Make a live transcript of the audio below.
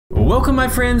Welcome my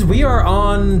friends, we are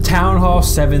on Town Hall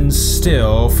 7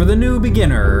 still for the new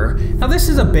beginner. Now this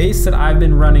is a base that I've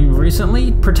been running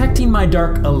recently, protecting my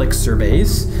Dark Elixir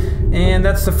base. And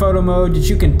that's the photo mode that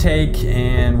you can take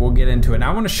and we'll get into it.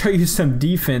 Now I want to show you some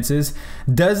defenses.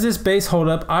 Does this base hold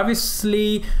up?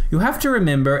 Obviously, you have to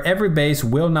remember every base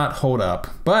will not hold up,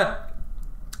 but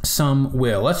some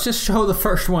will. Let's just show the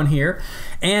first one here.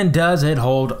 And does it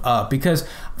hold up? Because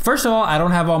first of all, I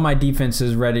don't have all my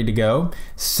defenses ready to go.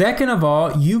 Second of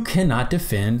all, you cannot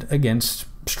defend against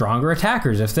stronger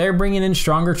attackers. If they're bringing in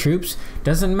stronger troops,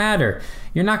 doesn't matter.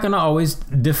 You're not going to always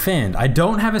defend. I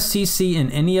don't have a CC in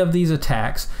any of these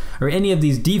attacks or any of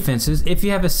these defenses. If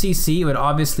you have a CC, it would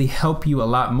obviously help you a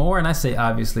lot more. And I say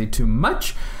obviously too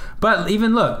much. But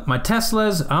even look, my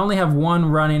Teslas, I only have one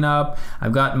running up.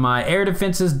 I've got my air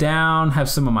defenses down, have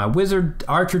some of my wizard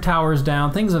archer towers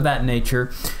down, things of that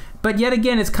nature. But yet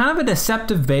again, it's kind of a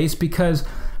deceptive base because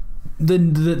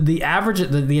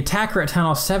the attacker at Town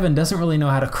Hall 7 doesn't really know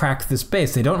how to crack this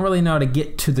base. They don't really know how to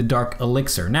get to the Dark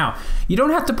Elixir. Now, you don't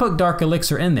have to put Dark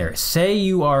Elixir in there. Say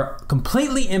you are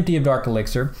completely empty of Dark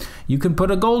Elixir, you can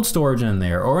put a gold storage in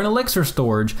there or an Elixir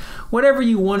storage, whatever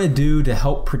you want to do to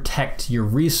help protect your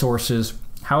resources.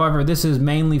 However, this is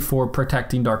mainly for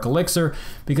protecting Dark Elixir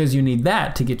because you need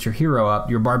that to get your hero up,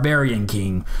 your Barbarian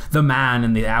King, the man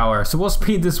in the hour. So we'll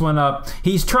speed this one up.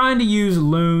 He's trying to use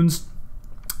loons.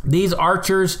 These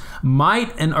archers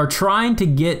might and are trying to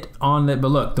get on it, but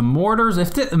look, the mortars,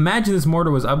 imagine this mortar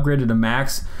was upgraded to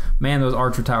max, man, those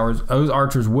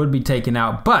archers would be taken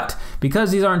out. But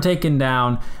because these aren't taken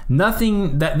down,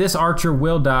 this archer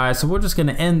will die, so we're just going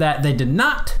to end that. They did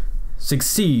not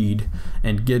succeed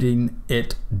in getting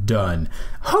it done.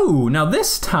 Oh, now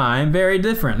this time, very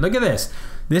different. Look at this.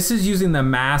 This is using the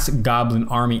mass goblin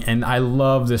army, and I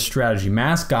love this strategy.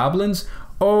 Mass goblins,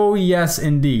 oh yes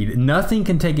indeed, nothing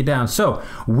can take it down. So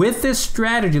with this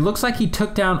strategy, looks like he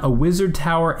took down a wizard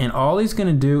tower and all he's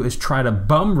gonna do is try to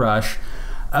bum rush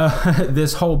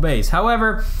this whole base.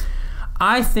 However,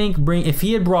 I think if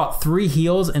he had brought 3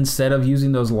 heals instead of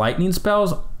using those lightning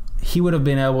spells, he would have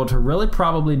been able to really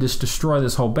probably just destroy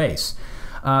this whole base.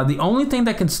 The only thing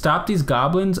that can stop these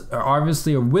goblins are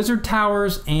obviously wizard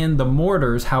towers and the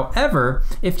mortars. However,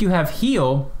 if you have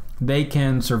heal, they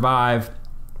can survive.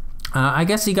 I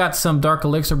guess he got some Dark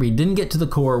Elixir, but he didn't get to the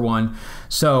core one,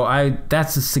 so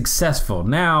that's a successful.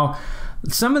 Now,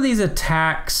 some of these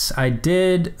attacks I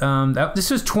did, this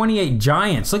was 28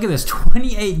 giants. Look at this,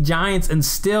 28 giants and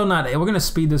still not, we're going to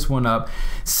speed this one up,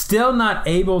 still not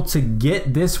able to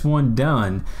get this one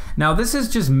done. Now, this is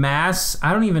just mass,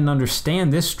 I don't even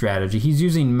understand this strategy. He's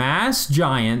using mass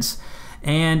giants,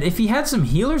 and if he had some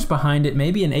healers behind it,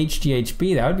 maybe an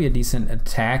HGHB, that would be a decent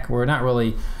attack. We're not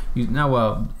really,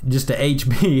 just a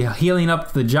HB, healing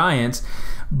up the giants.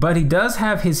 But he does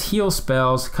have his heal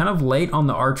spells kind of late on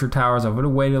the archer towers. I would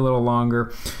have waited a little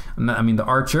longer. I mean the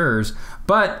archers.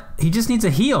 But he just needs a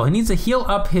heal. He needs to heal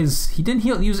up he didn't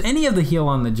use any of the heal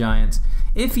on the giants.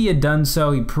 If he had done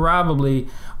so, he probably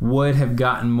would have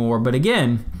gotten more. But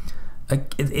again,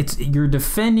 you're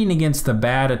defending against the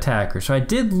bad attacker. So I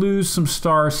did lose some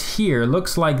stars here.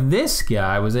 Looks like this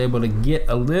guy was able to get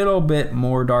a little bit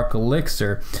more Dark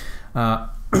Elixir.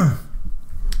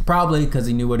 Probably because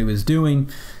he knew what he was doing.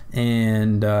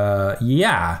 And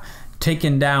yeah,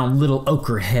 taking down little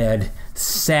Okrahead,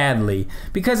 sadly.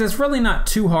 Because it's really not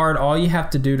too hard. All you have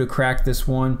to do to crack this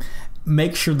one,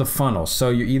 make sure the funnel. So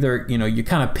you either, you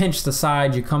kind of pinch the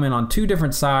sides, you come in on 2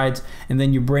 different sides, and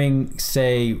then you bring,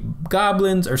 say,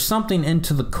 goblins or something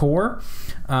into the core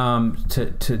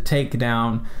to take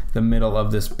down the middle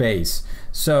of this base.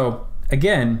 So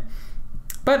again,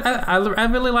 but I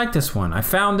really like this one. I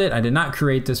found it. I did not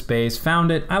create this base.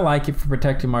 Found it. I like it for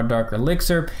protecting my Dark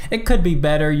Elixir. It could be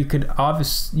better. You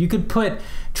could put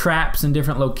traps in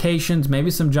different locations. Maybe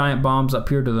some giant bombs up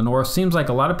here to the north. Seems like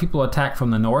a lot of people attack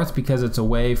from the north because it's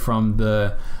away from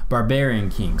the Barbarian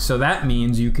King. So that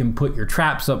means you can put your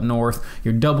traps up north,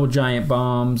 your double giant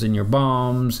bombs and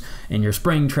your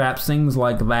spring traps, things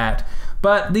like that.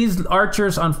 But these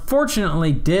archers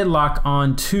unfortunately did lock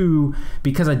on to,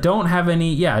 because I don't have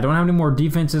any more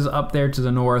defenses up there to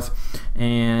the north,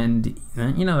 and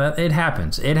that it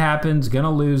happens. It happens.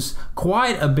 Gonna lose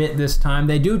quite a bit this time.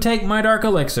 They do take my Dark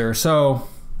Elixir, so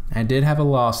I did have a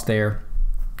loss there.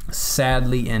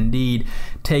 Sadly indeed,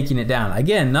 taking it down.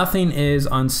 Again, nothing is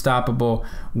unstoppable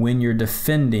when you're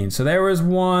defending. So there was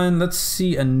one. Let's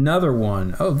see another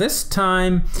one. Oh, this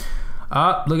time,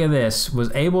 look at this.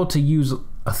 Was able to use,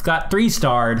 got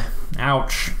 3-starred.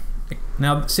 Ouch.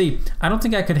 Now, see, I don't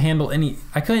think I could handle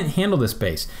I couldn't handle this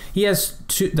base. He has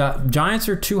the giants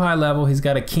are too high level. He's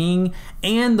got a king,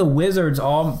 and the wizards,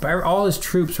 all his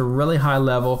troops are really high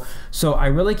level. So I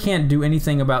really can't do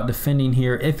anything about defending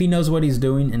here if he knows what he's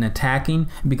doing and attacking,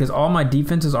 because all my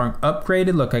defenses aren't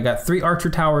upgraded. Look, I got 3 archer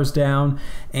towers down,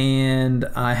 and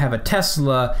I have a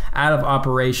Tesla out of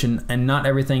operation, and not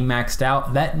everything maxed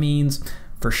out. That means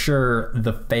for sure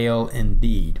the fail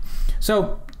indeed.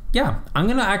 So yeah, I'm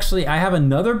gonna I have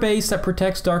another base that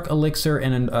protects Dark Elixir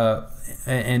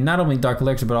and not only Dark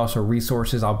Elixir but also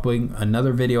resources. I'll bring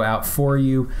another video out for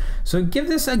you. So give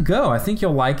this a go. I think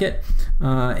you'll like it.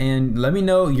 And let me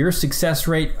know your success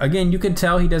rate. Again, you can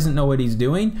tell he doesn't know what he's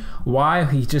doing. Why?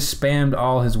 He just spammed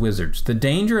all his wizards. The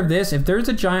danger of this, if there's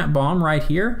a giant bomb right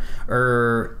here,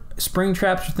 or spring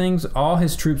traps or things, all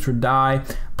his troops would die.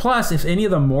 Plus, if any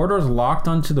of the mortars locked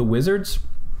onto the wizards,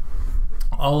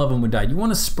 all of them would die. You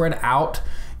want to spread out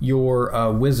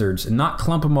your wizards and not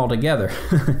clump them all together.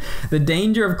 The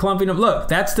danger of clumping them, look,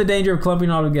 that's the danger of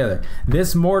clumping all together.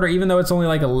 This mortar, even though it's only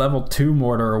like a level 2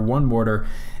 mortar or 1 mortar,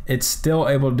 it's still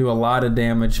able to do a lot of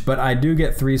damage, but I do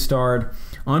get 3-starred,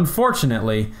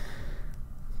 unfortunately.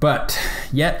 But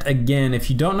yet again, if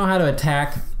you don't know how to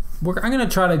attack, I'm going to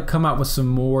try to come up with some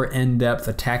more in-depth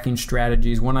attacking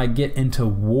strategies when I get into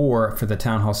war for the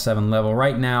Town Hall 7 level.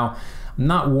 Right now, I'm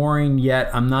not warring yet.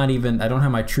 I don't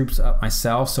have my troops up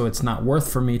myself, so it's not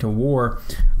worth for me to war.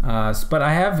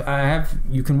 But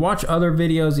you can watch other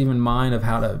videos, even mine, of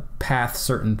how to path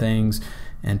certain things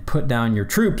and put down your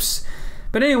troops.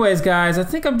 But anyways, guys, I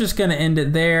think I'm just gonna end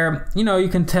it there. You know, you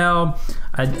can tell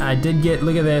I did get,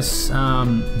 look at this,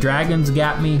 dragons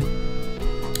got me,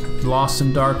 lost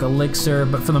some Dark Elixir,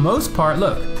 but for the most part,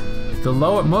 look,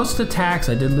 most attacks,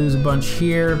 I did lose a bunch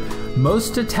here.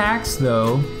 Most attacks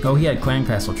though, oh, he had clan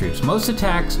castle troops. Most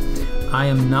attacks, I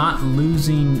am not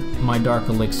losing my Dark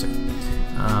Elixir.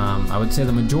 I would say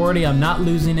the majority, I'm not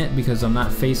losing it because I'm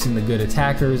not facing the good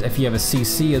attackers. If you have a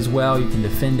CC as well, you can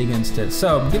defend against it.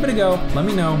 So give it a go, let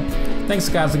me know. Thanks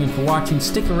guys again for watching.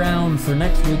 Stick around for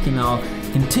next week and I'll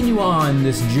continue on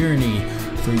this journey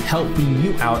for helping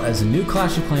you out as a new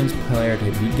Clash of Clans player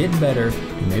to get better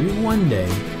and maybe one day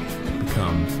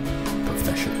become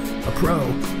professional, a pro,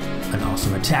 an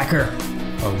awesome attacker,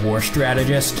 a war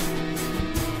strategist,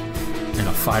 and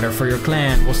a fighter for your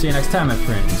clan. We'll see you next time, my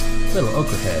friends. Little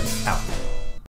Okrahead out.